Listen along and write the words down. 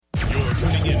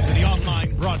tuning in to the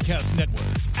online broadcast network,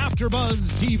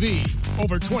 AfterBuzz TV.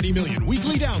 Over 20 million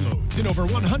weekly downloads in over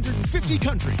 150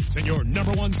 countries, and your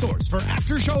number one source for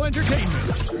after-show entertainment.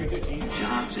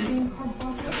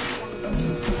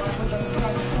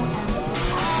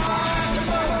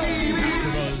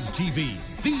 AfterBuzz TV,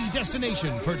 the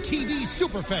destination for TV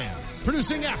superfans,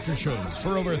 producing after shows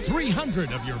for over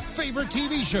 300 of your favorite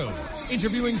TV shows,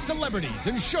 interviewing celebrities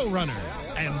and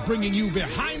showrunners, and bringing you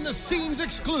behind-the-scenes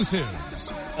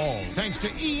exclusives. All thanks to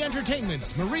E!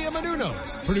 Entertainment's Maria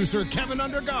Menounos, producer Kevin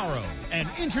Undergaro, and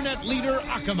internet leader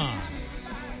Akamai.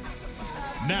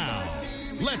 Now,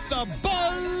 let the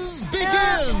buzz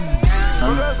begin!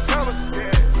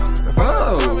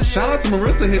 Oh, shout out to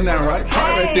Marissa hitting that right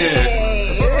part right there.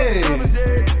 Hey.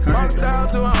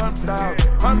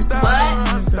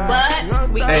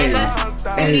 What? We in the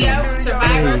studio,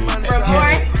 Survivors,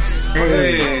 Remorse.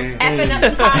 Effing up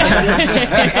the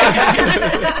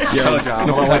Yo,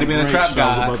 nobody been a trap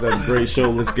guy. About that great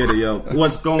show. Let's get it, yo.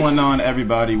 What's going on,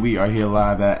 everybody? We are here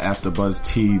live at AfterBuzz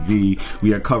TV.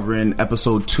 We are covering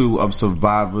episode 2 of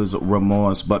Survivor's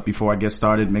Remorse. But before I get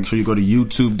started, make sure you go to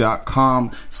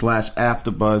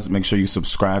youtube.com/AfterBuzz. Make sure you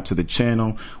subscribe to the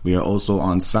channel. We are also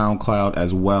on SoundCloud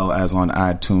as well as on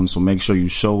iTunes. So make sure you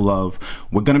show love.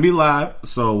 We're going to be live.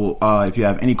 So if you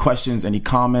have any questions, any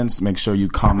comments, make sure you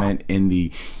comment in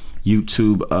the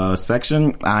YouTube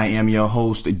section. I am your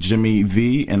host, Jimmy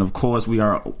V, and of course we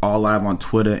are all live on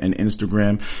Twitter and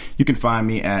Instagram. You can find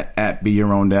me at Be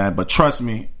Your Own Dad, but trust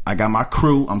me, I got my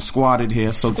crew. I'm squatted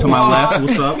here. So to my left,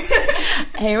 what's up?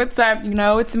 Hey, what's up? You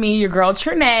know, it's me, your girl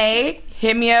Trinae.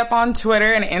 Hit me up on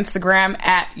Twitter and Instagram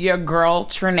at your girl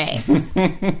Trinae.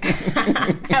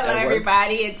 Hello,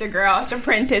 everybody. It's your girl,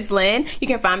 Shaprentice Lynn. You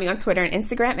can find me on Twitter and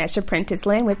Instagram at Shaprentice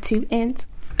Lynn with 2 N's.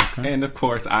 And of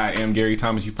course, I am Gary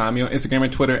Thomas. You find me on Instagram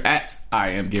and Twitter at I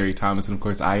am Gary Thomas, and of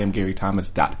course, I am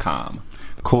GaryThomas.com.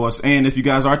 Of course, and if you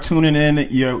guys are tuning in,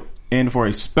 you're in for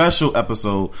a special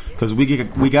episode because we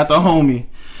got the homie,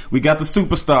 we got the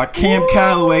superstar Cam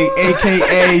Calloway,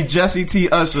 aka Jesse T.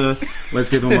 Usher. Let's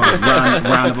give him a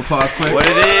round of applause, quick. What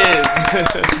it is?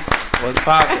 What's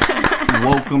poppin'?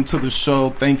 Welcome to the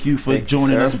show. Thank you for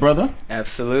joining us, brother.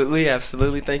 Absolutely.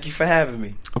 Thank you for having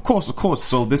me. Of course.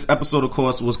 So this episode, of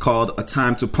course, was called A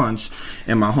Time to Punch.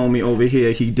 And my homie over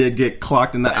here, he did get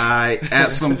clocked in the eye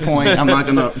at some point. I'm not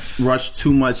going to rush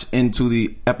too much into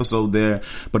the episode there.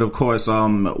 But of course,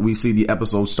 we see the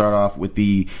episode start off with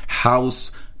the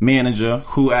house manager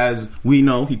who, as we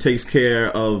know,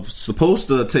 supposed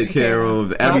to take care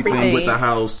of everything with the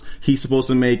house. He's supposed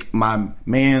to make my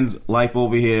man's life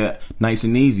over here nice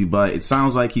and easy, but it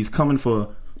sounds like he's coming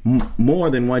for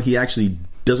more than what he actually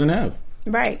doesn't have.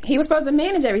 Right. He was supposed to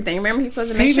manage everything. Remember, he was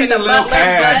supposed to make sure the butler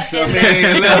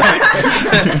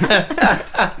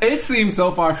It seemed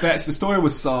so far-fetched. The story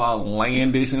was so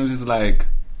outlandish, and it was just like,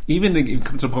 even to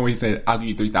come to the point where he said, I'll give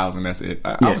you $3,000, that's it.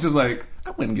 I was just like,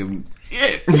 I wouldn't give him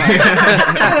shit. Like,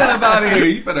 get out of here.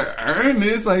 You better earn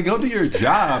this. Like, go do your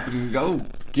job and go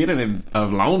get a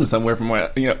loan somewhere from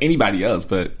anybody else.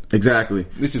 But exactly,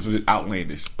 this just was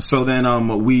outlandish. So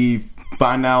then we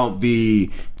find out the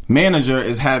manager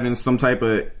is having some type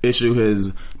of issue.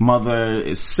 His mother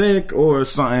is sick or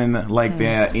something like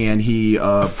that, and he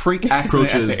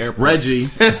approaches Reggie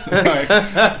for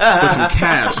some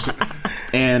cash.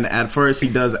 And at first he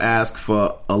does ask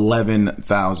for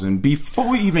 $11,000. Before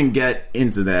we even get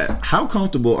into that, how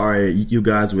comfortable are you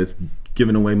guys with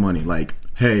giving away money? Like,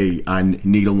 hey, I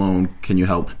need a loan. Can you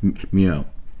help me out?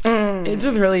 It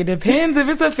just really depends. If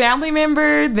it's a family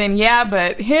member, then yeah,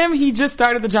 but he just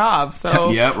started the job, so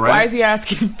yeah, right. Why is he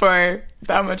asking for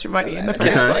that much money in the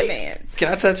first place?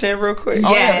 Can I touch in real quick?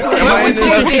 Yes.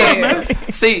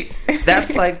 See,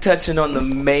 that's like touching on the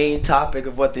main topic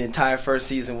of what the entire first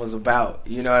season was about.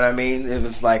 You know what I mean? It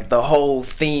was like the whole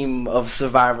theme of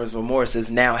Survivor's Remorse is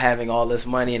now having all this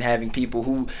money and having people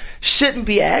who shouldn't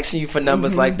be asking you for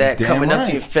numbers like that coming up to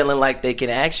you and feeling like they can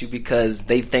ask you because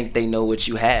they think they know what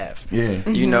you have. Yeah.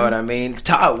 You know what I mean?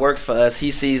 Todd works for us.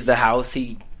 He sees the house.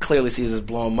 He clearly sees us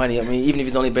blowing money. I mean, even if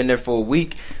he's only been there for a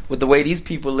week, with the way these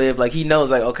people live, like, he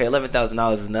knows, like, okay,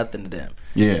 $11,000 is nothing to them.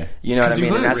 Yeah. You know what I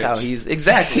mean? And that's rich. How he's...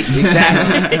 Exactly.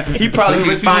 He probably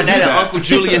can find that in Uncle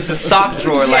Julius's sock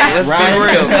drawer. Like, let's be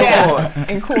real. Come on.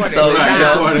 In quarters. So,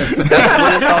 that's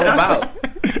what it's all about.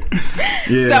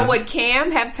 So would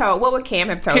Cam have told? What would Cam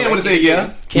have told? Cam would have said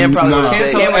yeah. Cam probably would have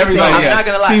said told yes. everybody I'm yes. not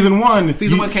gonna lie. Season 1,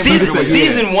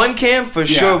 Season 1 Cam for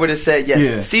sure would have said yes.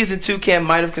 Yeah. Season 2 Cam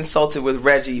might have consulted with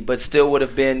Reggie, but still would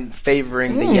have been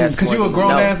favoring the yes. Because you a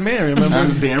grown ass man,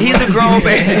 remember? He's a grown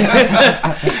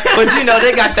man. But you know,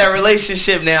 they got that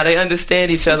relationship now. They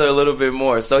understand each other a little bit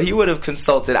more. So he would have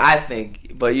consulted, I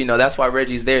think. But you know, that's why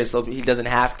Reggie's there, so he doesn't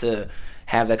have to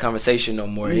have that conversation no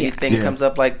more. Anything that comes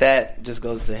up like that just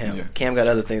goes to him. Cam got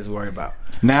other things to worry about.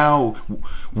 Now,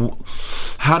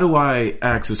 how do I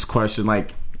ask this question?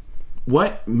 Like,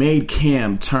 what made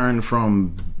Cam turn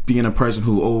from being a person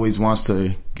who always wants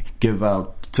to give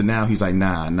out to now he's like,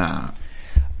 nah?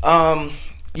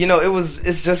 You know,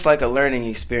 it's just like a learning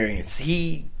experience.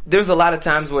 There's a lot of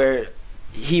times where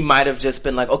he might have just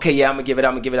been like, okay, yeah, I'm gonna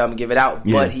give it out.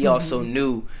 But he also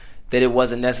knew that it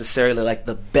wasn't necessarily like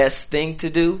the best thing to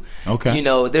do. Okay. You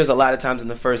know, there's a lot of times in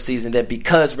the first season that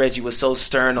because Reggie was so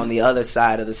stern on the other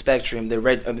side of the spectrum,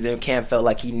 that Cam felt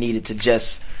like he needed to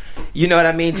just, you know what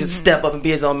I mean, just step up and be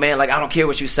his own man. Like, I don't care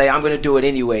what you say, I'm going to do it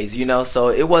anyways, you know? So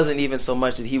it wasn't even so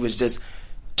much that he was just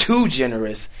too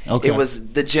generous. Okay. It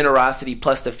was the generosity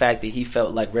plus the fact that he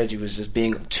felt like Reggie was just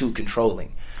being too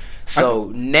controlling.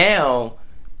 So now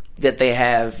that they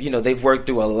have, you know, they've worked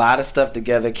through a lot of stuff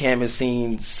together. Cam has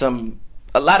seen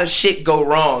a lot of shit go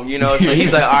wrong, you know, so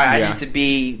he's like, all right, I need to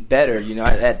be better, you know,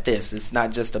 at this. It's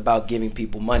not just about giving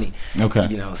people money. Okay.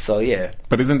 You know, so yeah.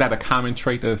 But isn't that a common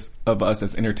trait of us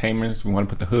as entertainers? We want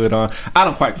to put the hood on. I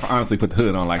don't quite honestly put the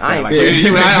hood on like that.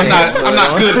 I'm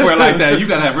not good for it like that. You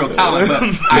gotta have real talent. But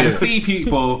I see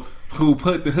people who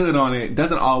put the hood on it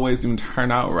doesn't always even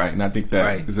turn out right. And I think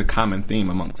that is a common theme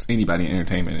amongst anybody in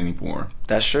entertainment anymore.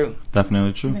 That's true.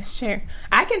 Definitely true. That's true.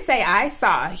 I can say I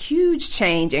saw a huge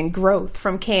change and growth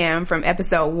from Cam from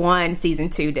episode 1, season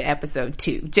 2 to episode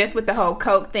 2. Just with the whole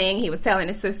Coke thing, he was telling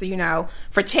his sister, you know,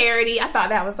 for charity. I thought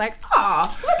that was like,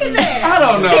 oh, look at that. I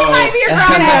don't know. He might be a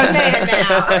grown-ass man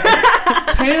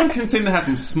now. Pam continues to have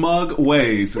some smug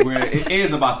ways where it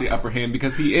is about the upper hand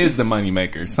because he is the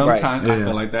moneymaker. Sometimes I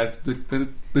feel like that's the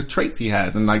traits he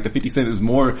has. And like the 50 Cent is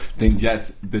more than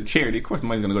just the charity. Of course, the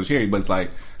money's going to go to charity, but it's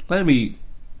like, let me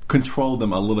control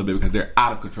them a little bit because they're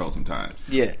out of control sometimes.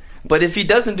 Yeah. But if he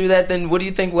doesn't do that, then what do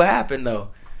you think will happen though?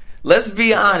 Let's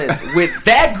be honest. With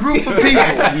that group of people,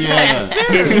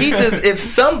 if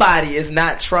somebody is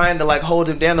not trying to like hold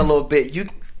him down a little bit,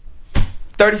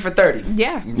 30 for 30.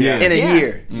 Yeah. In a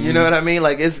year. You know what I mean?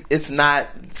 Like it's not,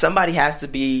 somebody has to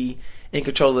be in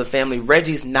control of the family.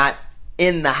 Reggie's not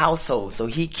in the household, so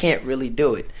he can't really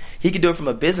do it. He could do it from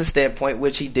a business standpoint,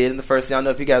 which he did in the first season. I don't know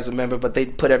if you guys remember, but they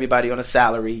put everybody on a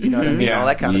salary, you know what I mean? All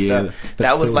that kind of stuff.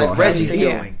 That was like Reggie's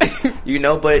doing. You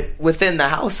know, but within the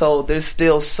household, there's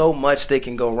still so much that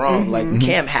can go wrong. Like,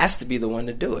 Cam has to be the one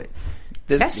to do it.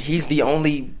 He's the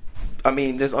only... I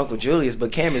mean, there's Uncle Julius,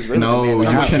 but Cam is really the man in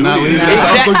the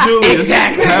house. Uncle Julius.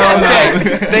 Exactly.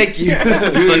 Thank you.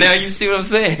 So now you see what I'm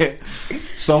saying.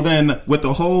 So then, with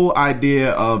the whole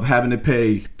idea of having to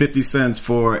pay 50 cents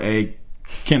for a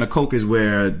can of Coke is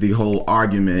where the whole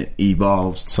argument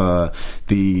evolves to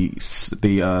the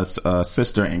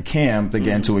sister and Cam to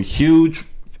get into a huge...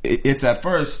 It's at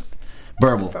first...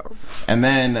 verbal. And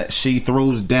then she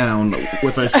throws down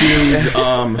with a huge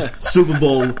Super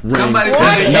Bowl ring. Somebody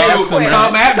tell you,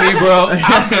 come at me, bro.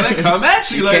 I'm going to come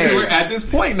at you like we're at this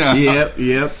point now.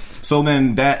 Yep. So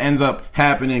then that ends up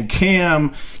happening.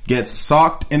 Cam gets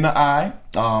socked in the eye.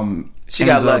 She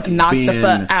got lucky. Knocked the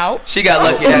butt out. She got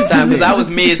lucky that time because I was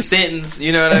mid-sentence.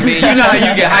 You know what I mean? You know how you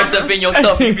get hyped up in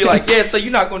yourself. You be like, yeah, so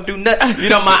you're not going to do nothing. You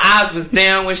know, my eyes was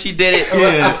down when she did it.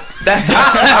 Yeah. That's all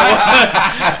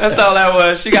that was. That's all that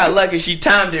was. She got lucky. She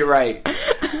timed it right.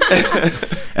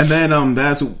 And then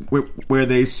that's where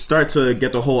they start to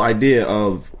get the whole idea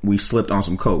of we slipped on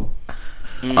some Coke.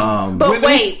 But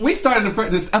wait, we started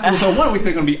this episode 1. We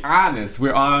said going to be honest.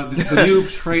 We're on the new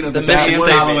trait of the mission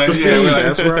statement.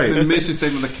 That's right. The mission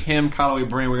statement of the Cam Calloway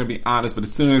brand. We're going to be honest, but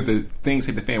as soon as the things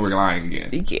hit the fan, we're lying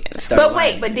again. Yes. But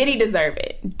wait, but did he deserve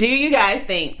it? Do you guys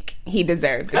think he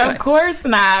deserved it? Of course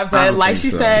not. But like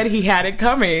she said, he had it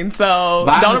coming. So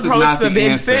don't approach the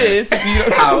big sis.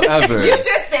 However, you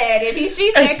just said it.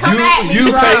 She said, "Come at me,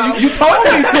 bro." You told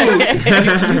me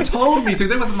to. You told me to.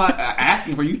 That wasn't my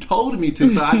asking for. You told me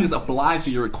to. So I just obliged to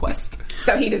your request.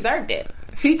 So he deserved it.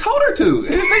 He told her to.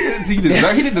 He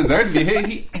didn't deserve to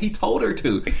be. He told her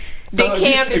to. So Did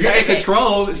Cam if you're in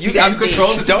control, you got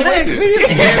control the Don't ask situation. me if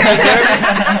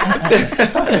Cam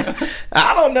deserved it.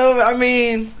 I don't know. I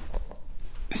mean,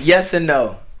 yes and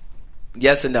no.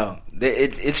 Yes and no.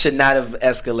 It should not have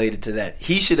escalated to that.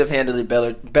 He should have handled it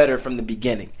better from the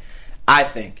beginning, I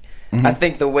think. I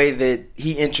think the way that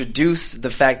he introduced the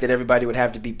fact that everybody would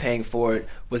have to be paying for it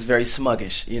was very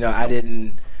smuggish. You know, I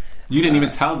didn't. You didn't even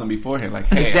tell them beforehand, like,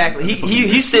 hey. Exactly.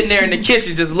 He's sitting there in the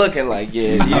kitchen just looking like,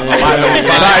 yeah, by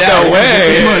the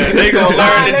way, they gonna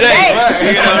learn today.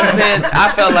 You know what I'm saying?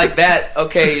 I felt like that,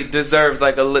 okay, deserves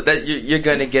like that you're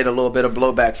gonna get a little bit of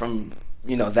blowback from,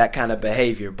 you know, that kind of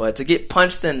behavior. But to get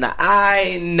punched in the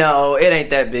eye, no, it ain't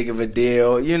that big of a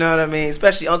deal. You know what I mean?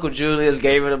 Especially Uncle Julius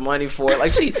gave her the money for it.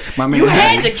 Like, you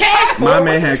had the cash for it. My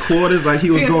man had quarters like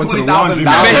he was going to the laundry.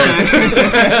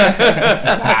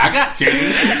 I got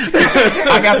change.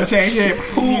 I got the change.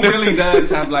 Who really does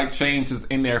have like changes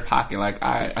in their pocket? Like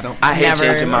I don't. I had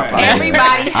change in my pocket.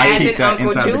 Everybody has an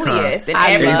Uncle Julius, and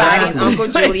everybody's Uncle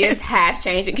Julius has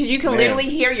change because you can literally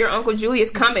hear your Uncle Julius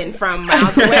coming from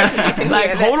miles away. You can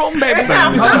like, hold on, baby.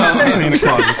 Santa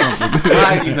Claus or something.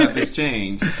 Why you have this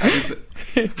change?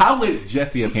 How would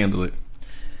Jesse have handled it?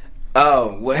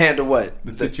 Oh, well, handle what?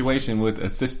 The situation with a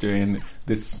sister and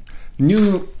this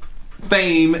new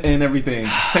fame and everything.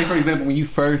 Say, for example, when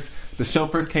the show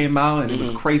first came out and it was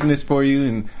craziness for you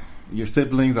and your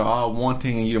siblings are all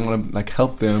wanting and you don't want to like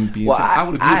help them.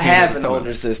 I have an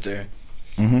older sister.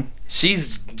 Mm-hmm.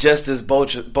 She's just as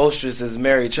boisterous as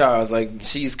Mary Charles. Like,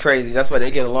 she's crazy. That's why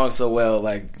they get along so well,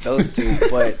 like those two.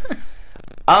 But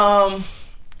I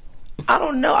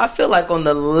don't know. I feel like on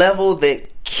the level that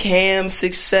Cam's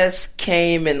success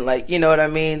came and, like, you know what I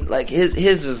mean? Like,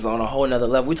 his was on a whole nother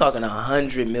level. We're talking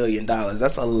 $100 million.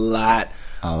 That's a lot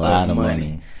of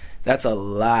money. That's a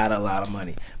lot of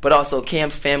money. But also,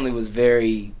 Cam's family was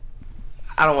very,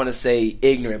 I don't want to say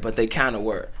ignorant, but they kind of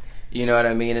were. You know what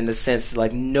I mean? In the sense,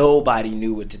 like, nobody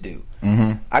knew what to do.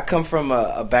 Mm-hmm. I come from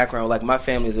a background, like, my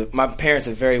parents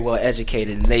are very well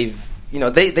educated, and they've, you know,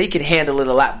 they could handle it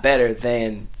a lot better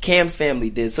than Cam's family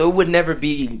did. So it would never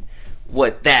be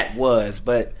what that was.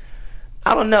 But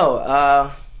I don't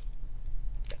know.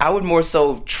 I would more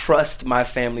so trust my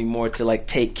family more to, like,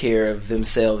 take care of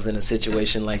themselves in a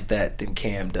situation like that than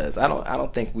Cam does. I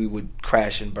don't think we would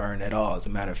crash and burn at all. As a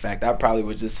matter of fact, I probably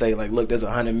would just say, like, look, there's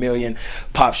 $100 million.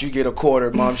 Pops, you get a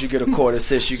quarter. Moms, you get a quarter.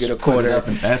 Sis, you get a quarter.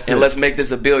 And let's make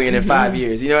this $1 billion in 5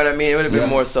 years. You know what I mean? It would have been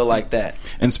more so like that.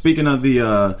 And speaking of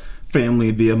the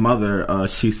family, the mother,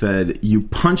 she said, "You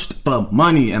punched the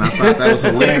money," and I thought that was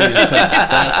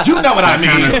hilarious. You know what I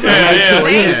mean? You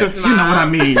know what I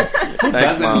mean. Who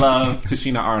doesn't love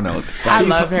Tashina Arnold? I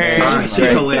love her.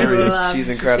 She's hilarious. She's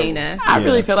incredible. Tashina. I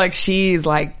really feel like she's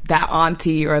like that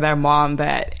auntie or that mom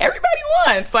that everybody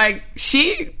wants. Like,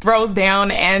 she throws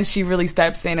down and she really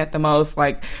steps in at the most.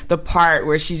 Like, the part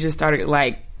where she just started,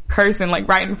 like, cursing, like,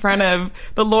 right in front of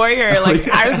the lawyer. Like,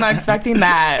 I was not expecting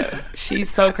that. She's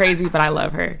so crazy, but I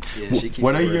love her. Yeah,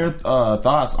 what are your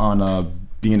thoughts on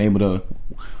being able to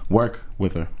work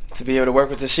with her? To be able to work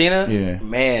with Tashina? Yeah.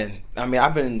 Man, I mean, I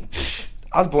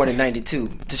was born in 92.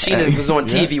 Tashina was on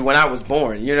TV when I was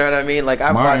born. You know what I mean? Like,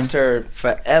 I've watched her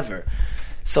forever.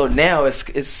 So now it's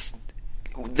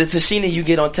the Tashina you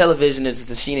get on television is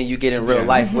the Tashina you get in real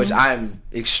life, which I'm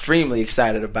extremely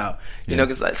excited about. You know,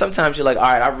 because sometimes you're like, all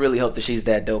right, I really hope that she's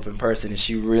that dope in person, and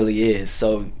she really is.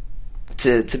 So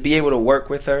to be able to work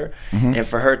with her and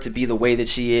for her to be the way that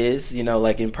she is, you know,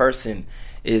 like in person,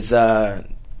 is I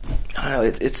don't know,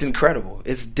 it's incredible.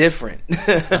 It's different.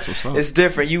 It's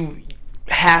different. You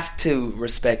have to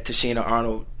respect Tashina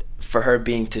Arnold for her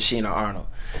being Tashina Arnold.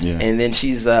 Yeah. And then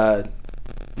she's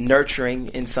nurturing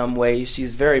in some ways.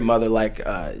 She's very mother-like,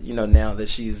 you know, now that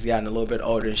she's gotten a little bit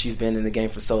older and she's been in the game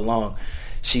for so long.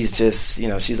 She's just, you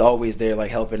know, she's always there,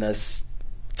 like, helping us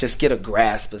just get a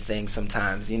grasp of things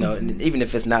sometimes, you know, and even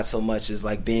if it's not so much as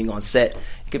like being on set,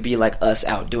 it could be like us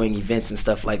out doing events and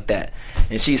stuff like that.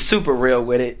 And she's super real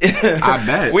with it. I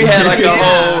bet. We had like a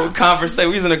whole conversation.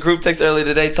 We was in a group text earlier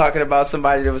today talking about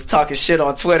somebody that was talking shit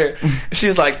on Twitter. She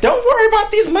was like, "Don't worry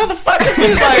about these motherfuckers."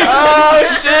 It's like, oh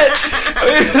shit.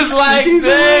 It was like,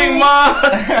 dang, mom.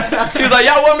 She was like,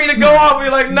 "Y'all want me to go off?" We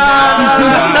were like,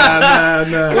 nah.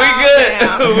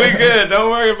 We good. Don't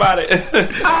worry about it.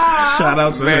 Shout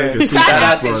out to her. Shout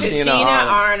out to Tashina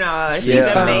Arnold. She's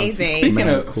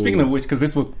amazing. Speaking of which, because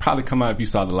this will probably come out if you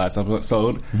saw the last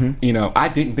episode, you know, I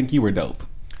didn't think you were dope.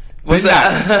 What's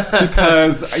that?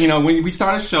 Because, you know, when we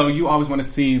start a show, you always want to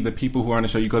see the people who are on the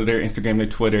show. You go to their Instagram, their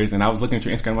Twitters, and I was looking at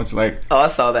your Instagram, I was like, oh, I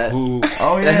saw that.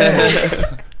 Oh,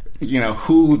 yeah.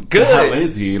 who the hell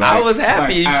is he? I was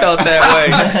happy you felt that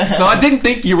way. So I didn't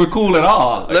think you were cool at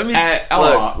all. Let me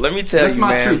tell That's you,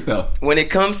 my man. truth, though. When it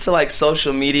comes to like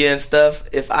social media and stuff,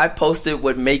 if I posted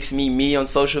what makes me on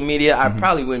social media, I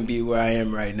probably wouldn't be where I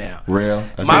am right now. Real.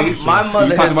 My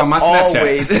mother has about my Snapchat.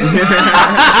 always. That's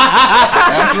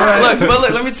right. Look,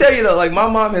 let me tell you though, like my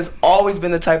mom has always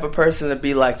been the type of person to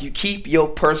be like, you keep your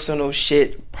personal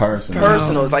shit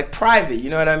personal. It's like private. You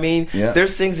know what I mean? Yeah.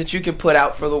 There's things that you can put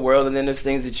out for the world, and then there's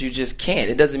things that you just can't.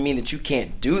 It doesn't mean that you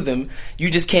can't do them. You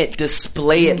just can't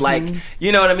display it like,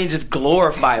 you know what I mean? Just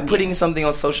glorify it. Putting something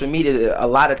on social media, a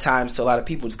lot of times to a lot of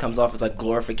people, just comes off as like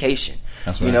glorification.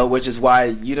 That's right. You know, which is why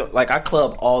you don't like I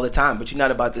club all the time, but you're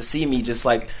not about to see me just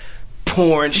like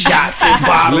pouring shots and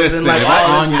bottles and like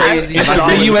all this crazy If shit. I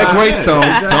see you at Greystone,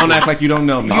 don't act like you don't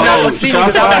know me. You're not gonna see me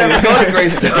because I never go to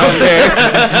Greystone.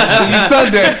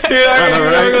 Sunday.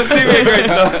 You're never gonna see me at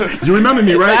Greystone. You remember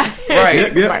me, right?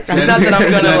 Right. Yep. It's not that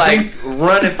I'm gonna like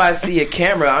run if I see a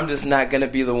camera. I'm just not gonna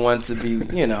be the one to be,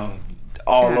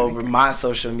 all over my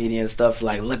social media and stuff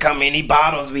like, look how many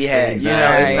bottles we had. It's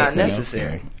not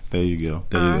necessary. There you go.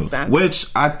 There you go. Awesome. Which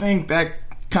I think that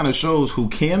kind of shows who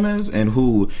Cam is and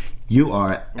who you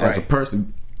are as a Right.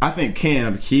 person. I think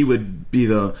Cam, he would be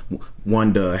the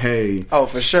one to, hey, Oh,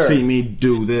 for sure. see me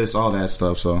do this, all that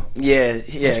stuff. So Yeah,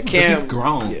 Cam. He's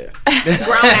grown. Yeah.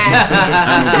 Grown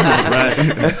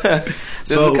ass. There's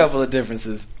So- a couple of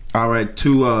differences. all right,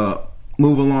 to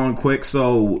move along quick.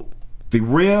 So the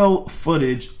real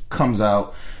footage comes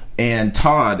out, and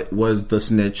Todd was the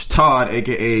snitch. Todd,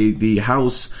 aka the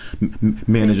house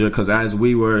manager, because as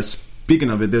we were speaking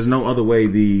of it, there's no other way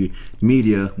the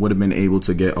media would have been able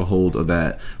to get a hold of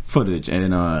that footage.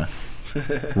 And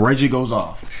Reggie goes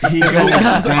off. He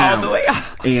goes down. all the way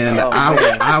off. And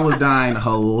I was dying.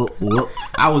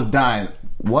 I was dying.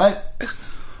 What?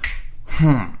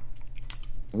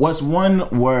 What's one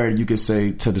word you could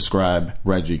say to describe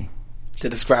Reggie? To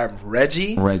describe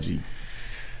Reggie? Reggie.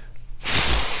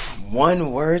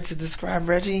 One word to describe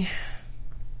Reggie?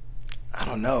 I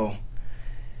don't know.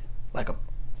 Like a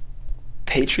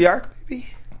patriarch, maybe?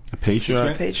 A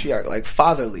patriarch? Patriarch, like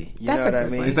fatherly. You That's know a what I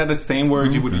good mean? one. Is that the same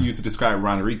word you would use to describe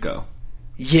Ron Rico?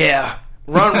 Yeah.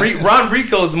 Ron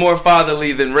Rico's more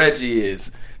fatherly than Reggie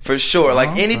is. For sure.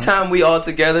 Like, anytime we all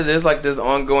together, there's like this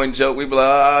ongoing joke. We be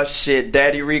like, oh shit,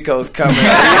 Daddy Rico's coming. You know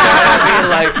what I mean?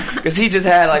 Like, because he just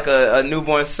had like a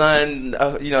newborn son,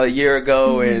 a year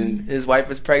ago, and his wife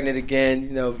is pregnant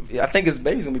again. I think his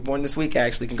baby's gonna be born this week,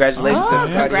 actually. Congratulations. Oh,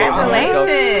 everybody. Rico.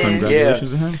 congratulations. Congratulations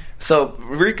to him. So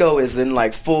Rico is in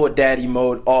like full daddy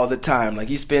mode all the time. Like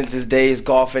he spends his days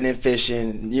golfing and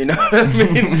fishing. You know what I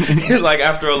mean? Like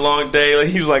after a long day, like,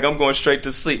 he's like, I'm going straight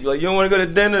to sleep. Like, you don't want to go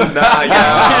to dinner? Nah, I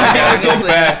gotta go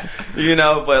back.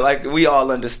 But like we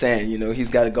all understand.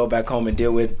 He's got to go back home and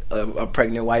deal with a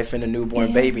pregnant wife and a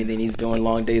newborn baby. And then he's doing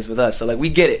long days with us. So like we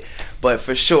get it. But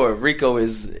for sure, Rico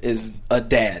is a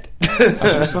dad.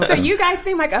 So you guys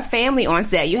seem like a family on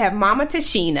set. You have Mama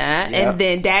Tashina and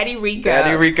then Daddy Rico.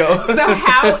 Daddy Rico. So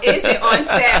how is it on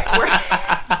set where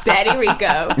Daddy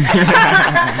Rico?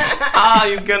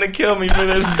 He's gonna kill me for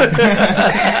this.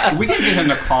 We can get him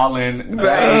to call in.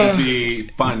 That would be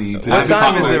funny. What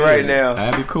time is it right now?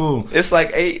 That'd be cool. It's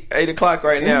like 8 o'clock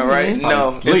right now, right? No,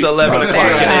 Asleep. it's 11 o'clock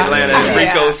in Atlanta. Yeah.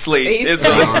 Rico's sleep. He's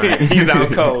He's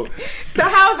out cold. So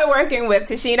how's it working with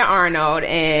Tashina Arnold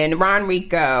and Ron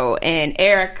Rico and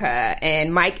Erica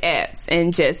and Mike Epps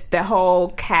and just the whole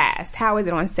cast? How is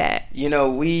it on set?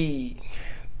 We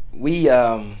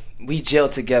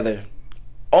gelled together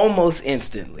almost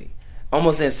instantly.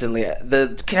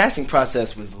 The casting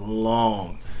process was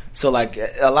long. So like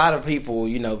a lot of people,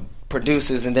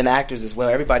 producers and then actors as well,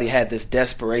 everybody had this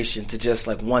desperation to just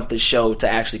like want the show to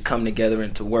actually come together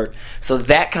and to work. So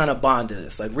that kind of bonded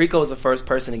us. Like Rico was the first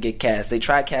person to get cast. They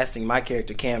tried casting my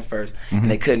character Cam first and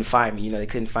they couldn't find me. They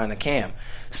couldn't find a Cam.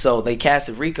 So they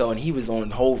casted Rico and he was on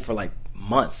hold for like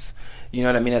months. You know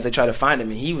what I mean? As they tried to find him,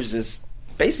 and he was just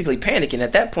basically panicking.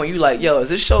 At that point, you're like, yo, is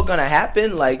this show gonna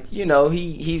happen? Like,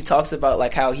 he talks about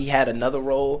like how he had another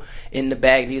role in the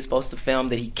bag that he was supposed to film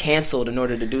that he canceled in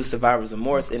order to do Survivor's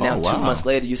Remorse, and now 2 months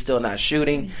later you're still not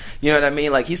shooting. You know what I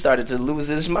mean? Like, he started to lose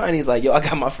his mind. He's like, yo, I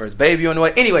got my first baby on the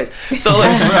way. Anyways, so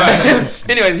like,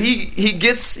 he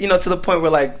gets to the point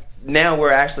where like now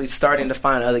we're actually starting to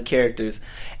find other characters.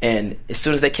 And as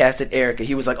soon as they casted Erica,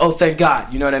 he was like, oh, thank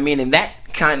God. You know what I mean? And that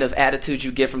kind of attitude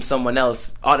you get from someone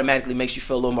else automatically makes you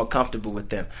feel a little more comfortable with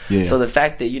them. Yeah. So the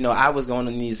fact that, I was going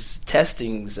on these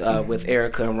testings with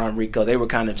Erica and Ron Rico, they were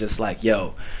kind of just like,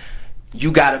 yo,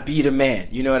 you gotta be the man.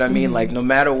 You know what I mean? Like, no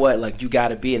matter what, like, you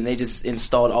gotta be. And they just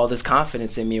installed all this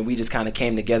confidence in me, and we just kind of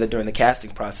came together during the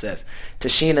casting process.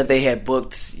 Tashina, they had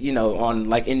booked, you know, on,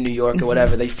 like, in New York or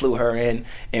whatever. They flew her in,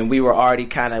 and we were already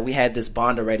we had this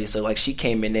bond already. So, like, she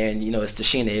came in there, and, you know, as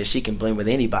Tashina is, she can blend with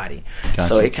anybody. Gotcha.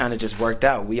 So it kind of just worked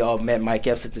out. We all met Mike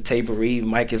Epps at the Tablerie.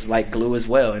 Mike is like glue as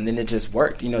well. And then it just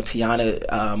worked. You know, Tiana,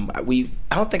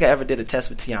 I don't think I ever did a test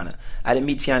with Tiana. I didn't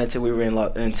meet Tiana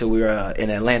until we were in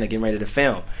Atlanta getting ready to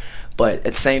film. But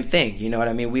it's the same thing, you know what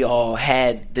I mean? We all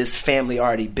had this family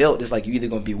already built. It's like, you're either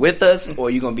going to be with us or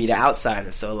you're going to be the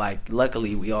outsider. So, like,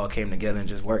 luckily we all came together and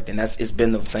just worked, and it's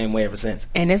been the same way ever since.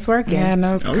 And it's working. Yeah,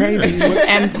 no, it's crazy.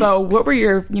 And so, what were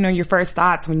your first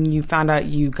thoughts when you found out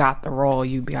you got the role,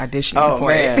 you'd be auditioning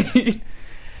for it?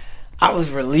 I was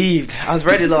relieved. I was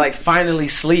ready to, like, finally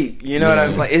sleep. You know what I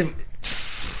mean? Like,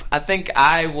 I think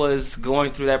I was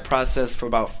going through that process for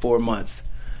about 4 months.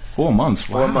 4 months.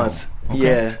 4 months.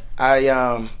 Okay.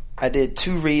 Yeah. I did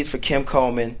 2 reads for Kim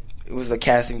Coleman. It was a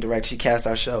casting director. She cast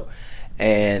our show.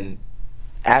 And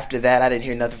after that, I didn't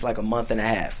hear nothing for like a month and a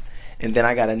half. And then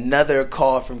I got another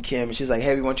call from Kim, and she's like,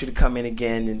 hey, we want you to come in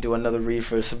again and do another read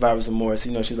for Survivors Remorse.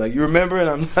 You know, she's like, you remember? And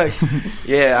I'm like,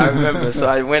 yeah, I remember. So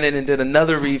I went in and did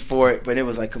another read for it, but it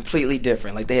was like completely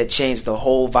different. Like, they had changed the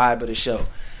whole vibe of the show.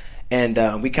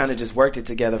 And we kind of just worked it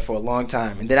together for a long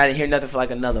time. And then I didn't hear nothing for like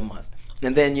another month.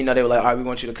 And then, you know, they were like, all right, we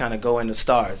want you to kind of go into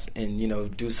Stars and, you know,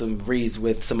 do some reads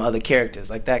with some other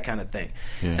characters, like that kind of thing.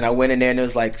 Yeah. And I went in there, and there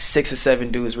was like 6 or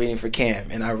 7 dudes reading for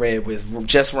Cam, and I read with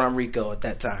just Ron Rico at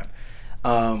that time.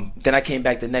 Then I came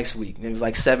back the next week, and there was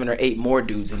like 7 or 8 more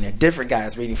dudes in there, different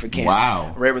guys reading for Cam.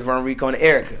 Wow. I read with Ron Rico and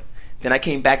Erica. Then I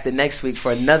came back the next week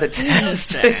for another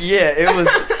test. Yeah, it was.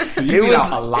 So you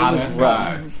got a lot of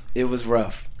rough. It was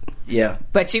rough. Yeah.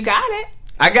 But you got it.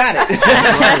 I got it.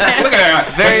 Look at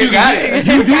her. Very you got it.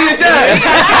 You did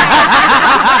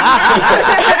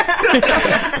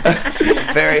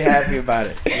it. Very happy about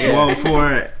it. Yeah. Well,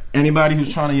 for anybody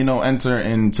who's trying to, you know, enter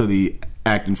into the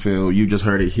acting field, you just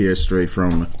heard it here straight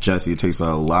from Jesse. It takes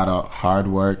a lot of hard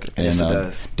work, and yes, it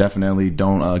does. Definitely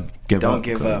don't give up. Don't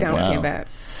give up. Don't give up.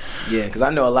 Yeah, because I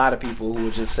know a lot of people who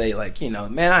would just say, like, you know,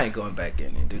 man, I ain't going back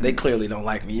in there, dude. They clearly don't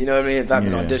like me. You know what I mean? If I've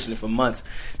been auditioning for months,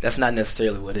 that's not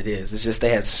necessarily what it is. It's just they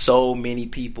have so many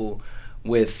people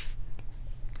with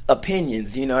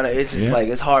opinions, you know? It's just like,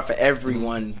 it's hard for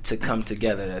everyone to come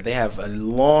together. They have a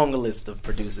long list of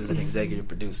producers and executive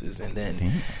producers, and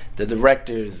then the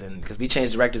directors, and because we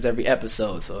change directors every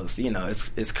episode, so it's, you know,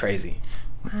 it's crazy.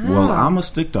 Well, I'm gonna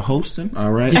stick to hosting.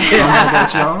 All right. I don't know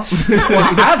about y'all. Well,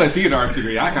 I have a theater arts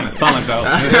degree. I kind of fell into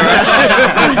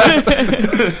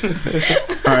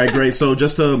All right, great. So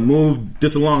just to move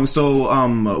this along,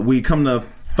 so we come to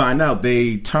find out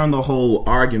they turned the whole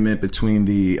argument between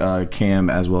the Cam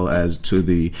as well as to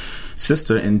the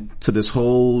sister into this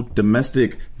whole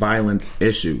domestic violence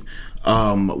issue,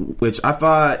 which I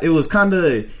thought it was kind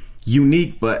of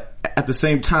unique, but at the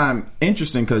same time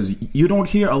interesting, because you don't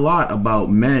hear a lot about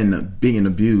men being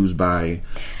abused by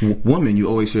women. You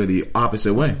always hear the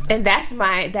opposite way, and that's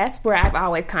where I've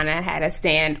always kind of had a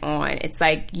stand on. It's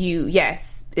like,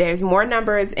 there's more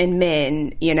numbers in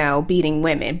men, you know, beating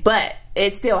women, but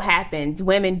it still happens.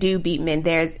 Women do beat men.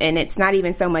 And it's not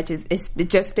even so much as it's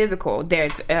just physical.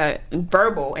 There's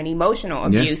verbal and emotional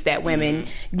abuse that women,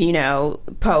 you know,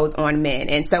 pose on men.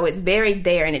 And so it's very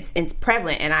there, and it's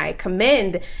prevalent. And I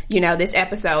commend, you know, this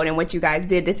episode and what you guys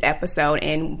did this episode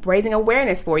and raising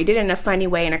awareness for. You did it in a funny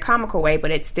way, in a comical way,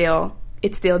 but it's still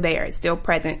there. It's still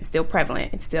present. It's still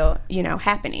prevalent. It's still, you know,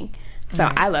 happening. So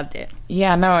I loved it.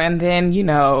 Yeah, no, and then, you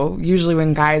know, usually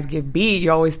when guys get beat, you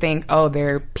always think, oh,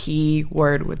 they're P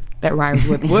word that rhymes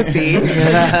with wussy.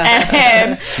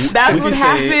 And that's what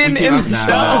happened in the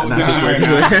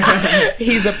show.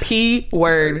 He's a P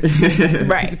word.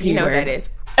 Right. You know what that is.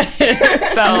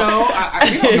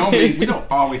 We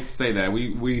don't always say that.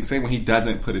 We say when he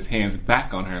doesn't put his hands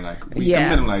back on her, like we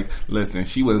come in like, listen,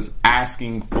 she was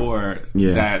asking for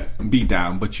that beat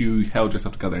down, but you held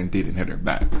yourself together and didn't hit her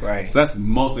back. Right. So that's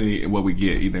mostly what we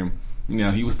get. Either, you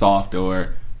know, he was soft,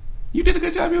 or you did a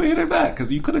good job, you hit her back,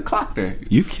 because you could have clocked her.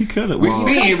 You could have. We've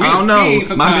seen. I don't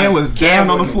know. My man was down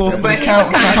on the floor for the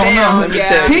count. I don't know.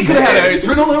 He could have had an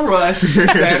adrenaline rush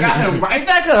that got him right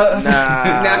back up.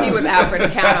 Nah, he was out for the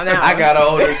count on that one. I got an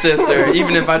older sister.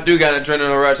 Even if I do got an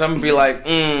adrenaline rush, I'm gonna be like,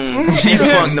 she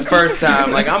swung the first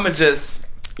time. Like, I'm gonna just.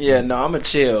 Yeah, no, I'm a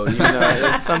chill. You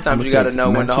know, sometimes you got to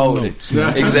know when to hold it.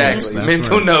 Exactly,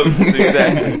 mental notes.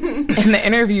 Exactly. In the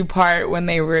interview part, when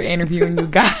they were interviewing you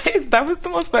guys, That was the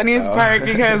most funniest part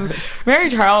because Mary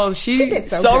Charles, she did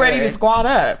so so good. ready to squat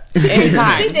up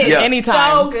anytime. She did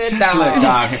anytime. so good Just let though.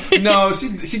 God. No,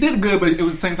 she did good, but it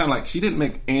was the same time like she didn't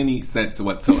make any sense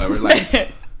whatsoever.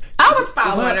 Like I was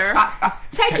following her.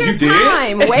 Take your You did?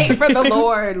 time. Wait for the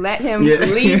Lord. Let Him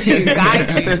lead you, guide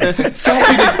you. So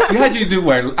you had you to do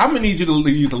work. I'm gonna need you to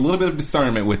use a little bit of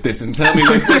discernment with this and tell me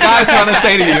what the God's trying to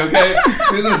say to you. Okay?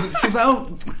 She was like,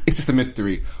 "Oh, it's just a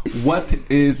mystery. What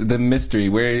is the mystery?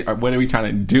 What are we trying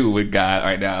to do with God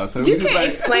right now?" So You we just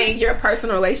can't explain your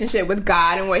personal relationship with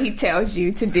God and what He tells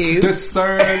you to do.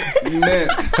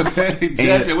 discernment. Okay,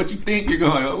 judgment. What you think you're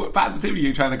going? What positivity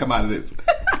you're trying to come out of this?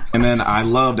 And then I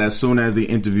loved as soon as the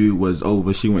interview was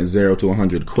over, she went 0 to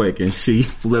 100 quick, and she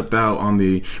flipped out on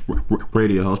the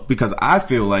radio host because I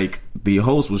feel like the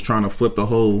host was trying to flip the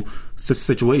whole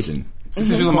situation. What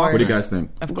do you guys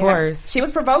think? Of course. She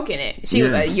was provoking it. She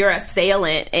was your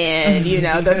assailant and,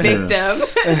 the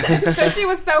victim. So she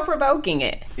was so provoking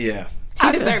it. Yeah.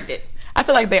 She deserved it. I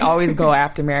feel like they always go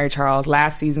after Mary Charles.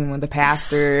 Last season when the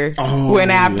pastor went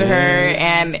after her,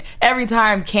 and every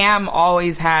time Cam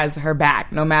always has her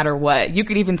back, no matter what. You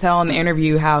could even tell in the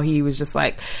interview how he was just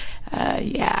like,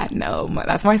 no,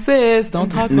 that's my sis. Don't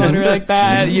talk about her like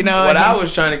that, What I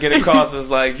was trying to get across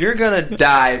was like, you're gonna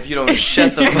die if you don't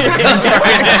shut the fuck up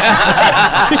right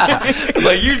now.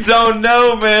 Like, you don't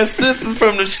know, man. Sis is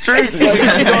from the streets. Like,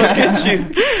 she gonna get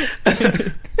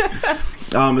you.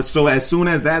 So as soon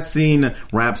as that scene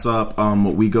wraps up,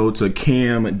 we go to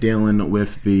Cam dealing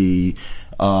with the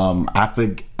I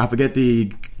forget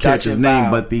the character's name,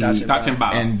 but the Dachin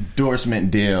Bao.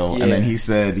 endorsement deal. Yeah. And then he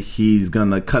said he's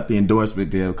gonna cut the endorsement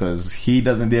deal because he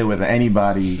doesn't deal with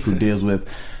anybody who deals with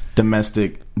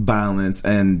domestic violence.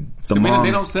 And the mom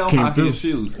they don't sell came hockey through.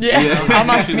 shoes. Yeah. I'm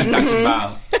not shoes at Dachin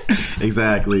Bao.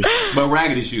 Exactly. But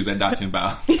raggedy shoes at Dachin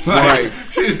Bao. Right.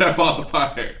 Shoes that fall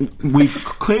apart. We've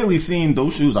clearly seen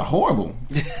those shoes are horrible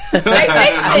They fixed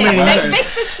it. They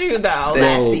fixed the shoe, though,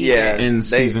 last season. Yeah. in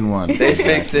season 1. They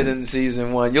fixed it in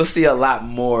season 1. You'll see a lot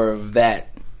more of that.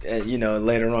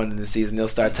 Later on in the season, they'll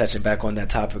start touching back on that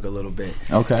topic a little bit.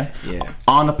 Okay. Yeah.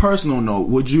 On a personal note,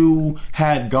 would you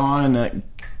had gone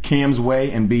Cam's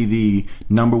way and be the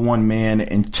number one man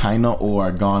in China,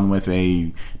 or gone with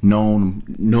a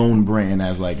known brand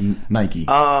as like Nike?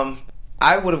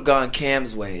 I would have gone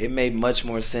Cam's way. It made much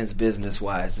more sense business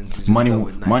wise than to just money go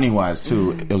with Nike. wise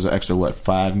too. It was an extra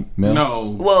 $5 million. No,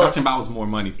 Well, Dachin Bao was more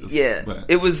money. Yeah, but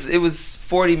it was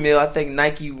 40 mil. I think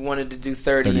Nike wanted to do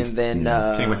 30 and then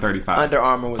came with 35. Under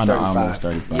Armour was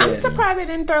 35. I'm surprised they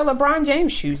didn't throw LeBron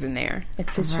James shoes in there.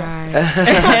 It's his show. Right.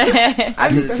 I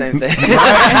did the same thing.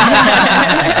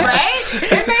 Right?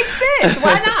 It makes sense.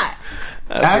 Why not?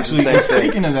 Actually,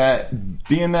 speaking of that,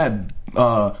 being that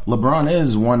LeBron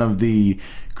is one of the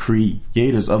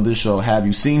creators of this show, have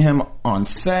you seen him on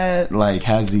set? Like,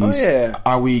 has he? Oh, yeah.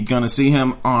 Are we gonna see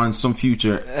him on some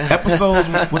future episodes?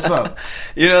 What's up?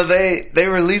 They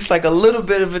released like a little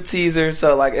bit of a teaser,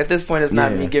 so like at this point it's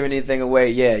not Yeah. me giving anything away.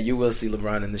 Yeah, you will see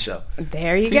LeBron in the show.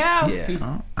 There you go.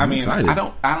 Yeah. I'm excited. I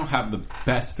don't have the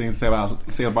best things to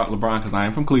say about LeBron because I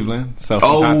am from Cleveland, so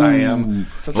sometimes I am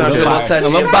Sometimes a you're a little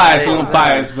little touchy.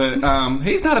 biased, but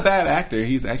he's not a bad actor.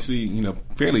 He's actually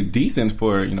fairly decent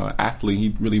for an athlete.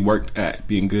 He really worked at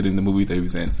being good in the movie that he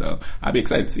was in, so I'd be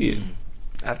excited to see it.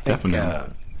 I think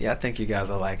Definitely. I think you guys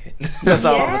will like it. That's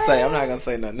all I'm gonna say. I'm not gonna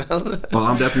say nothing else. Well,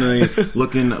 I'm definitely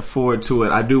looking forward to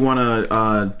it. I do want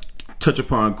to touch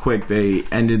upon quick. They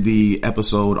ended the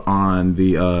episode on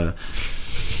the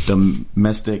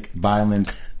domestic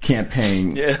violence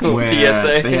campaign, where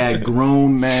PSA. they had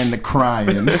grown men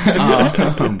crying.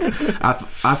 I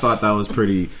thought that was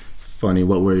pretty funny.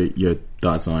 What were your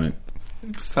thoughts on it?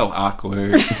 So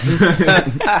awkward. You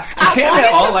can't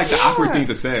have all like the awkward things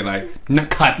to say, like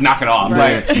knock it off.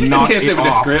 Right. Like, Knock you can't say it with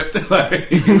the off. script.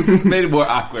 Like, it was just made it more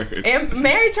awkward. And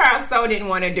Mary Charles so didn't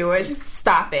want to do it. Just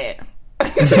stop it.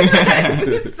 He's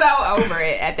so over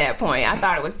it at that point. I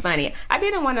thought it was funny. I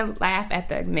didn't want to laugh at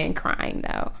the men crying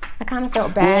though. I kind of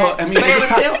felt bad, Well, I mean, but it was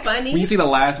still funny. When you see the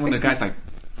last one, the guy's like,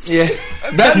 Yeah.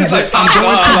 that is like,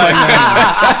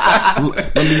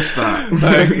 Let me stop.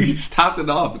 like, you just topped it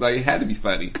off. Like, it had to be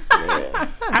funny.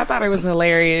 I thought it was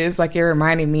hilarious. Like, it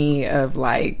reminded me of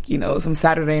like, some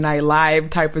Saturday Night Live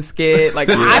type of skit. Like,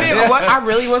 I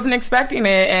really wasn't expecting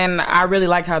it, and I really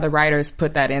like how the writers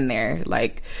put that in there.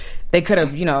 Like, they could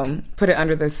have, put it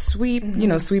under the sweep,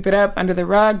 sweep it up under the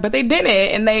rug, but they didn't,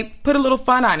 and they put a little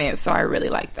fun on it. So I really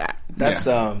like that.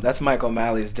 That's Mike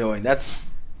O'Malley's doing. That's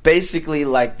basically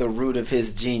like the root of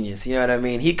his genius. You know what I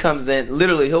mean? He comes in,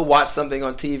 literally, he'll watch something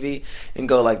on TV and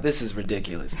go like, "This is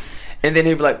ridiculous," and then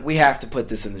he'll be like, "We have to put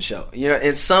this in the show," you know,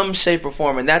 in some shape or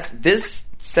form. And this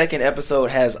second episode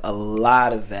has a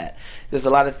lot of that. There's a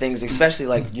lot of things, especially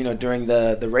like, you know, during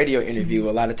the radio interview,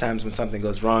 a lot of times when something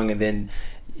goes wrong, and then,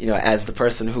 you know, as the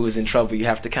person who is in trouble, you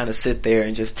have to kind of sit there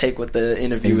and just take what the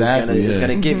interview is going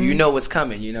to give you. You know what's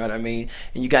coming, you know what I mean?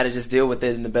 And you got to just deal with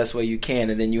it in the best way you can.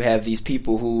 And then you have these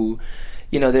people who,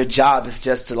 you know, their job is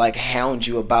just to like hound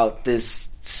you about this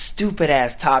stupid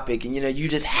ass topic, and you know, you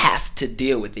just have to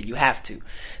deal with it. You have to.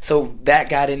 So that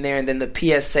got in there, and then the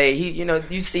PSA, you know,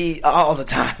 you see all the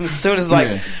time. As soon as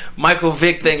like Michael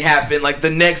Vick thing happened, like the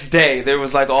next day there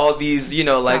was like all these, you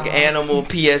know, like animal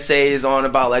PSAs on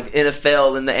about like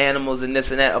NFL and the animals and this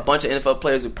and that. A bunch of NFL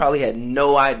players who probably had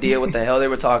no idea what the hell they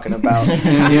were talking about.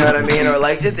 You know what I mean? Or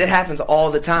like it happens all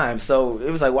the time. So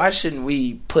it was like, why shouldn't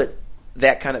we put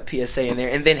that kind of PSA in there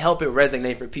and then help it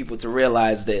resonate for people to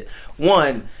realize that,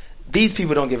 one, these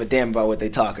people don't give a damn about what they're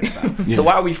talking about. So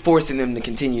why are we forcing them to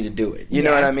continue to do it? You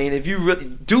know what I mean? If you really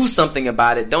do something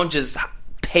about it, don't just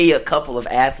pay a couple of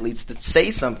athletes to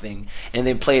say something and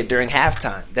then play it during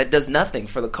halftime. That does nothing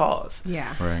for the cause.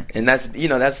 Yeah. Right. And that's, you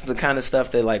know, that's the kind of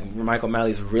stuff that like Michael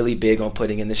Malley's really big on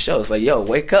putting in the show. It's like, yo,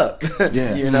 wake up.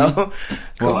 You know?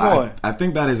 Come on. I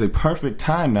think that is a perfect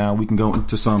time now. We can go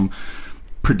into some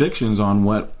predictions on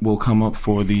what will come up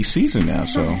for the season now.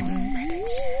 So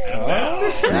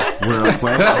real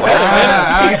quick.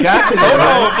 I got you.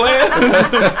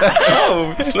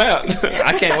 Oh, snap.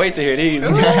 I can't wait to hear these.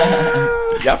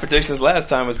 Y'all predictions last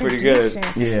time was pretty good.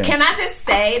 Yeah. Can I just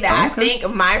say that I think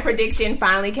my prediction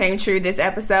finally came true this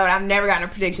episode. I've never gotten a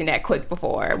prediction that quick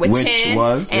before. With Which Chen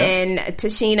was? and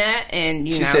Tashina, and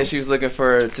you She know, said she was looking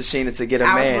for Tashina to get a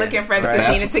man. I was looking for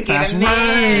Tashina to get That's a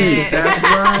man. right. That's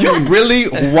right. You really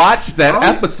watched that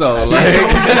episode? Like,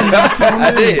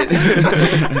 I did.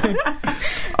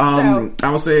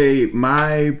 I would say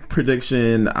my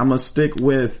prediction, I'm gonna stick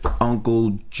with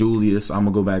Uncle Julius. I'm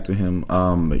gonna go back to him.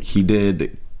 He did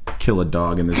kill a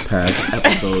dog in this past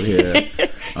episode here.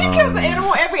 He kills an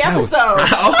animal every episode.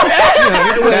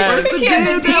 First He killed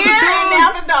the deer and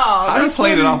now the dog. I just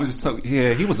played it off as just so.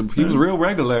 Yeah, he was real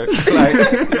regular. Like,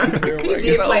 He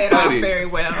did play it off very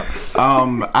well.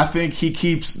 I think he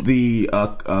keeps the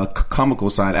comical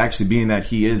side, actually, being that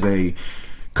he is a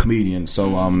comedian.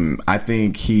 So I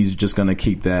think he's just gonna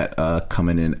keep that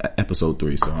coming in episode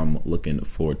 3. So I'm looking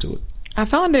forward to it. I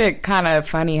found it kind of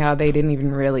funny how they didn't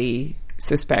even really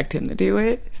suspect him to do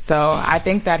it. So I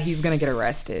think that he's going to get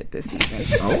arrested this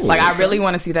season. I really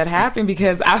want to see that happen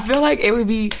because I feel like it would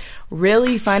be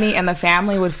really funny and the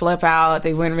family would flip out.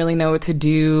 They wouldn't really know what to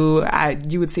do.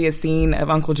 You would see a scene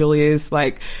of Uncle Julius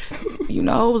like, you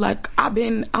know, like I'm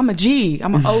a G.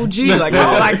 I'm an OG. Like,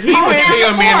 oh, like he went.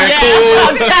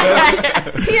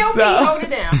 POV, hold it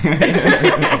down.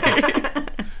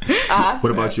 Awesome.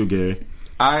 What about you, Gary?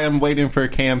 I am waiting for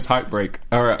Cam's heartbreak.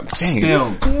 Or Still.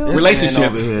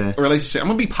 relationship. I'm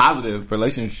gonna be positive.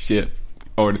 Relationship,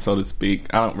 or so to speak.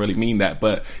 I don't really mean that,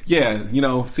 but yeah, you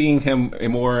know, seeing him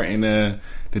more in the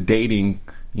dating,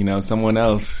 you know, someone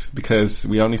else, because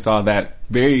we only saw that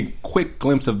very quick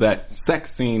glimpse of that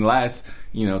sex scene last,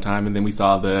 you know, time, and then we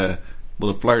saw the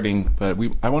little flirting. But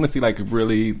I want to see like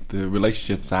really the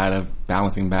relationship side of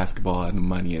balancing basketball and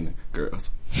money and girls.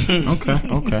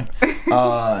 Okay.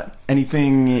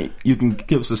 Anything you can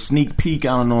give us a sneak peek? I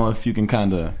don't know if you can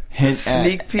kind of hint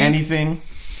at peek? anything.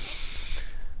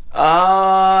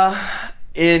 I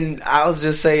was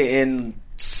just saying, in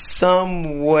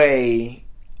some way,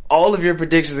 all of your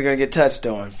predictions are going to get touched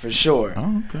on for sure.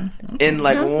 Oh, okay. In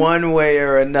like one way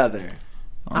or another.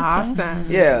 Awesome.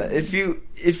 Yeah.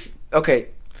 Okay,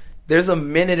 there's a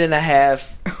minute and a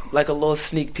half, like a little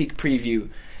sneak peek preview,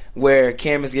 where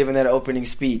Cam is giving that opening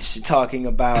speech talking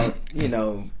about, you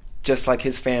know, just like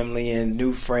his family and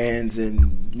new friends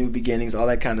and new beginnings, all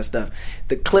that kind of stuff.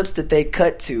 The clips that they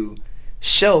cut to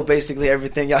show basically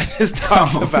everything y'all just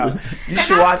talked about. You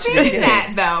should watch it again.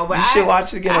 That, though, but you should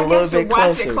watch it again a little bit closer.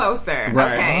 Watch it closer.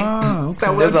 Right. Okay. Oh, okay.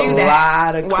 So we'll There's do a that.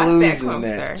 lot of Watch clues that in closer.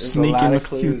 there. There's Sneaking lot a of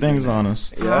few clues things in there. on us.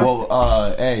 Yeah.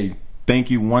 Well, hey, thank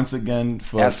you once again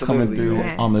for coming through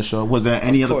on the show. Was there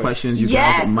any other questions you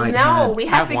guys might have? We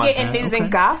have to get in news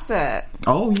and gossip.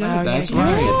 Oh yeah, that's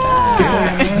right.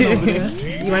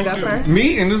 You want to go first?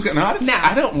 Me and news? No, I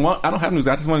don't have news.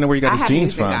 I just want to know where you got his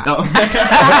jeans from. My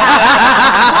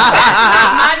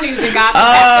news and gossip.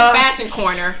 That's the fashion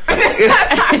corner.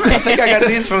 I think I got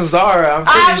these from Zara. I'm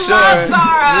pretty sure. Love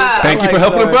Zara. Thank you for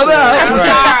helping a brother out.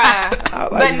 Zara. I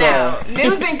But now,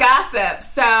 news and gossip.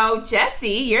 So, Jesse,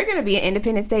 you're going to be at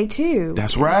Independence Day too.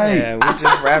 That's right. Yeah, we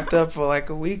just wrapped up for like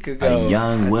a week ago. A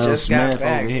young Will Smith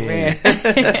over here.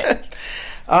 Man.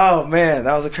 Oh man,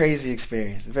 that was a crazy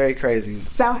experience. Very crazy.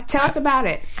 So, tell us about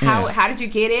it. How did you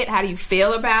get it? How do you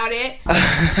feel about it?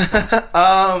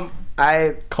 I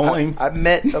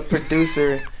met a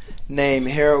producer named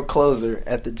Harold Closer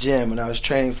at the gym when I was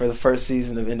training for the first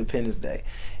season of Independence Day.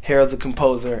 Harold's a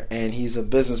composer, and he's a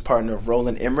business partner of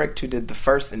Roland Emmerich, who did the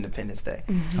first Independence Day.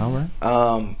 Mm-hmm. All right.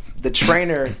 The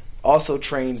trainer also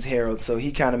trains Harold, so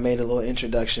he kind of made a little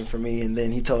introduction for me, and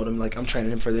then he told him, like, I'm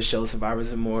training him for this show,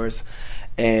 Survivors Remorse.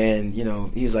 And, you know,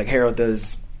 he was like,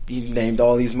 he named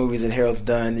all these movies that Harold's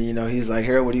done. And, you know, he's like,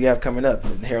 Harold, what do you have coming up?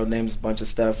 And Harold names a bunch of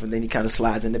stuff, and then he kind of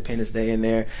slides Independence Day in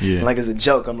there. Yeah. And like, as a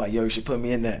joke, I'm like, yo, you should put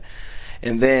me in that.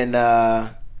 And then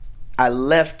I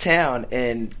left town,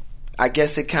 and I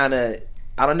guess it kind of,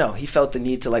 I don't know, he felt the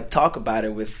need to, like, talk about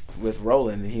it with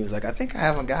Roland. And he was like, I think I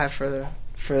have a guy for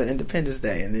Independence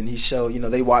Day. And then he showed, you know,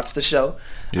 they watched the show.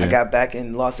 Yeah. I got back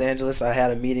in Los Angeles. I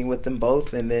had a meeting with them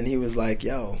both, and then he was like,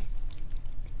 yo,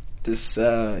 this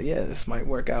might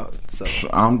work out. So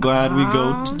I'm glad we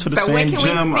go to the So when same can we gym. see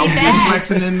I'm that?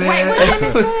 flexing in there. Wait, what gym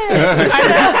is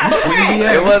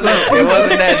that? it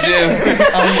wasn't that gym.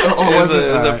 Oh,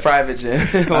 It was a private gym.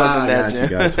 It wasn't that gym.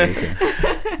 Gotcha, okay.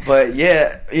 But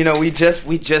yeah, you know, we just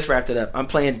wrapped it up. I'm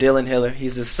playing Dylan Hiller.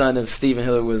 He's the son of Stephen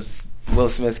Hiller, was Will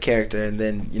Smith's character, and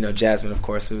then, you know, Jasmine, of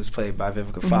course, who was played by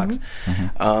Vivica Fox.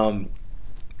 Mm-hmm.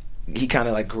 He kind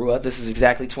of like grew up. This is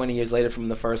exactly 20 years later from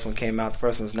the first one came out. The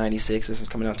first one was 96. This one's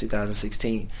coming out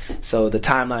 2016. So the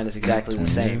timeline is exactly the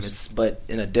same. But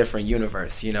in a different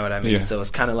universe. You know what I mean? Yeah. So it's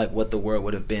kind of like what the world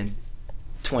would have been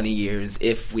 20 years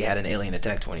if we had an alien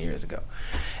attack 20 years ago.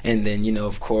 And then, you know,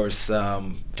 of course,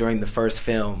 during the first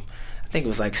film, I think it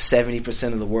was like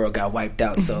 70% of the world got wiped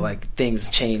out. So like things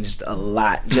changed a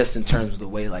lot just in terms of the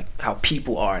way like how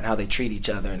people are and how they treat each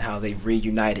other and how they've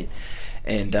reunited.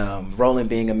 And Roland,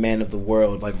 being a man of the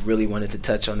world, like really wanted to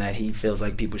touch on that. He feels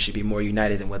like people should be more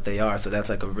united than what they are. So that's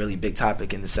like a really big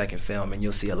topic in the second film, and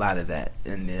you'll see a lot of that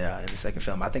in the second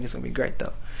film. I think it's gonna be great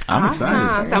though. I'm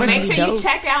excited. So make sure you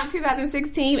check out in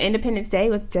 2016 Independence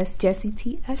Day with just Jesse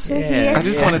T. Usher Yeah. here. I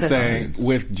just want to say,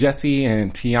 with Jesse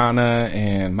and Tiana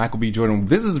and Michael B. Jordan,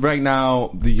 this is right now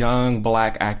the young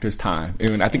black actors' time.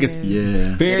 And I think it's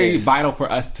very vital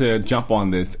for us to jump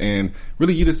on this and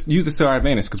really use this to our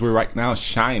advantage, because we're right now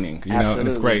shining, you know, and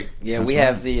it's great. Yeah, That's we right.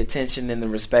 have the attention and the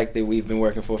respect that we've been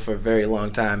working for a very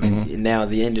long time, and now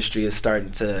the industry is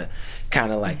starting to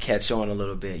kind of like catch on a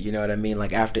little bit. You know what I mean?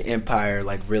 Like after Empire,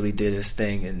 like really did its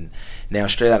thing, and now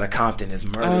Straight Outta Compton is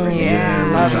murdering. Oh, yeah,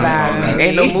 it. love that.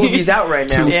 Ain't no movies out right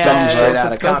now. Yeah, Straight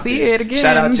Outta let's go Compton. see it again.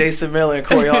 Shout out Jason Miller and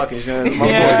Corey Hawkins. You know, my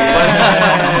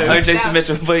Yeah. boys. Jason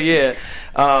Mitchell, but yeah.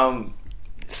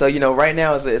 So you know, right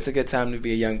now it's a good time to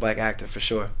be a young black actor for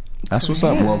sure. That's what's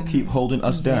up. Well, keep holding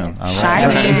us down. All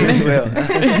right. Shining.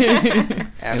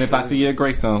 And if I see you at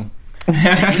Greystone, you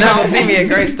not gonna see me at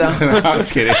Greystone. I'm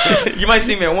just kidding. You might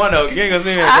see me at One Oak. You ain't gonna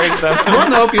see me at Greystone.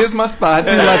 One Oak is my spot.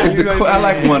 I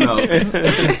like One Oak.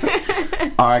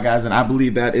 All right, guys, and I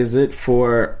believe that is it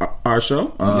for our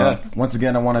show. Yes. Once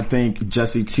again, I want to thank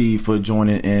Jesse T for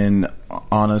joining in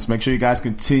on us. Make sure you guys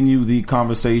continue the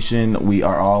conversation. We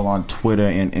are all on Twitter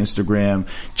and Instagram.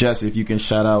 Jesse, if you can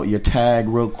shout out your tag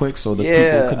real quick so the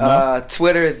people could know.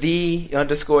 Twitter,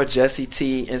 _Jesse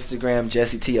T. Instagram,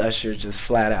 Jesse T. Usher, just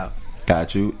flat out.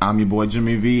 Got you. I'm your boy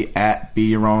Jimmy V at Be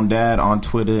Your Own Dad on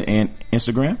Twitter and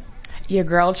Instagram. Your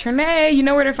girl Trinae, you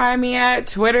know where to find me at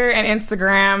Twitter and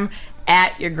Instagram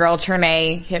at your girl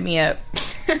Trinae. Hit me up.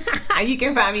 You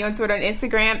can find me on Twitter and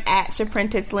Instagram at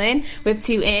Shaprentice Lynn with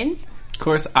 2 N's. Of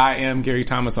course, I am Gary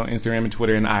Thomas on Instagram and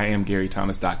Twitter, and I am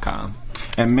GaryThomas.com.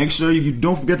 And make sure you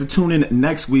don't forget to tune in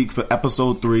next week for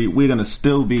episode 3. We're going to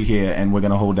still be here, and we're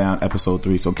going to hold down episode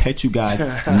 3. So catch you guys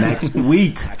next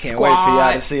week. I can't wait for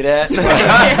y'all to see that.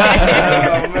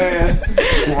 Oh, man.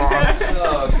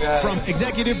 Oh, God. From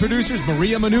executive producers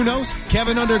Maria Menounos,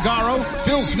 Kevin Undergaro,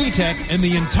 Phil Svitek, and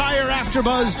the entire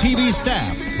AfterBuzz TV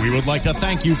staff, we would like to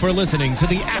thank you for listening to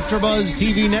the AfterBuzz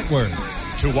TV network.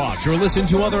 To watch or listen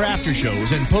to other after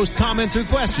shows and post comments or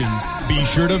questions, be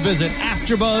sure to visit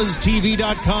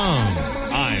AfterBuzzTV.com.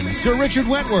 I'm Sir Richard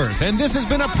Wentworth, and this has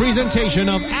been a presentation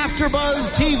of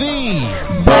AfterBuzz TV.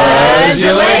 Buzz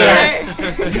you later.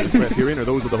 Views expressed herein are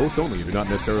those of the hosts only and do not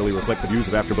necessarily reflect the views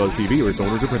of AfterBuzz TV or its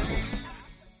owners or principals.